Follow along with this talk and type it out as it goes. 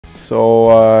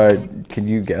So, can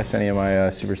you guess any of my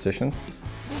superstitions?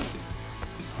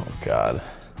 Oh God.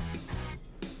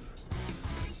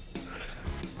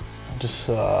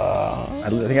 I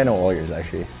think I know all yours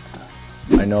actually.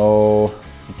 I know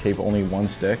you tape only one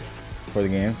stick for the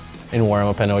game. In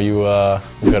warm-up, I know we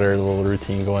got our little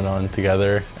routine going on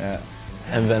together. Yeah.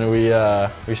 And then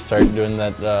we started doing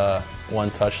that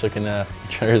one touch, looking at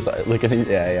each other's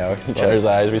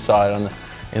eyes. We saw it on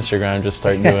Instagram, just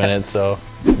started doing it. So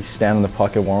you stand on the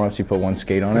puck at warm-ups, you put one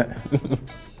skate on it.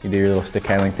 You do your little stick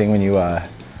handling thing when you got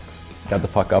the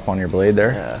puck up on your blade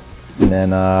there. Yeah. And then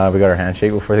we got our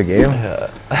handshake before the game. Yeah.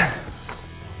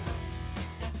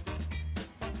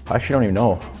 I actually don't even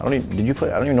know. Did you play?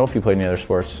 I don't even know if you played any other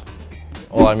sports.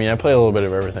 Well, I mean, I play a little bit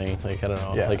of everything. Like, I don't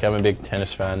know. Yeah. Like, I'm a big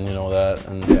tennis fan, you know that.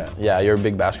 And yeah, you're a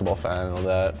big basketball fan, you know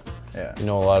that. Yeah. You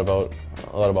know a lot about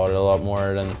it, a lot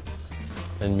more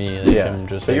than me. Like, yeah. I'm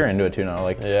just so like, you're into it too now,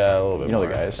 like. Yeah, a little bit. You know more.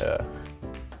 the guys. Yeah.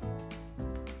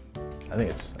 I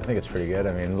think it's pretty good.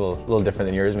 I mean, a little different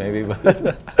than yours maybe,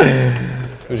 but.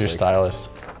 Who's your stylist?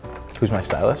 Who's my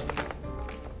stylist?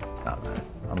 Oh man,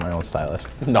 I'm my own stylist.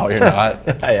 No, you're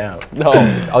not. I am. No,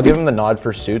 I'll give him the nod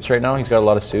for suits right now. He's got a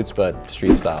lot of suits, but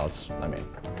street style, I mean,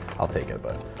 I'll take it,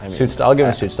 but suit style, I'll give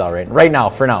him suit style right now,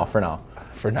 for now. For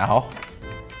now?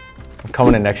 I'm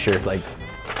coming in next year, like,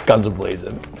 guns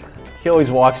a-blazing. He always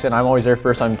walks in, I'm always there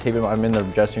first, I'm in the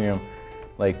dressing room,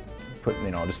 like,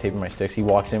 just taping my sticks. He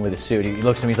walks in with a suit. He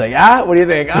looks at me. He's like, "Ah, what do you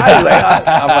think?" He's like,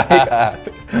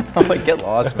 I'm like, get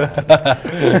lost, man.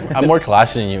 I'm more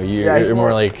classy than you. You're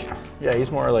more like. Yeah,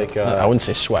 he's more like. I wouldn't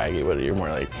say swaggy, but you're more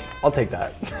like. I'll take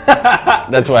that.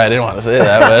 That's why I didn't want to say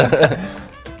that, but.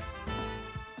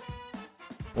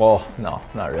 Well, no,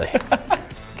 not really.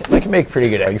 I can make pretty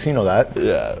good eggs. You know that.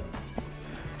 Yeah.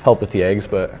 Help with the eggs,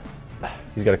 but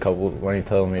he's got a couple. Why don't you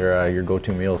tell him your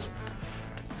go-to meals?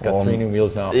 Got 3 new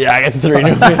meals now. Yeah, I got 3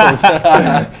 new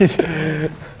meals.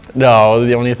 No,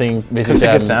 the only thing basically. Cooks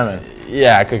a good salmon.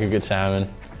 Yeah, I cook a good salmon.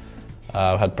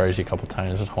 I've had Barzal a couple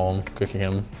times at home, cooking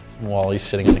him while he's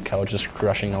sitting on the couch, just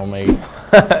crushing all my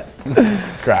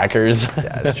crackers.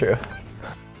 Yeah, that's true.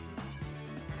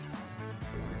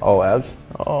 Oh, abs?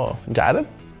 Oh, Jaden?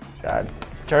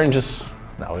 Jaden just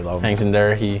we love him. hangs in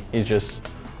there. He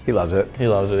loves it. He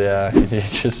loves it. Yeah, he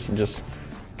just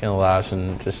kind of laughs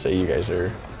and just say you guys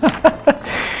are.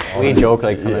 We joke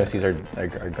like sometimes these are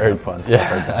fun stuff.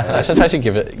 Yeah. Sometimes he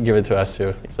give it to us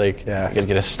too. It's like, yeah, you guys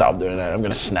gotta stop doing that. I'm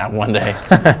gonna snap one day.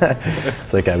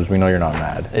 It's like, Ebs, we know you're not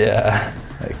mad. Yeah.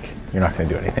 Like, you're not gonna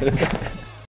do anything.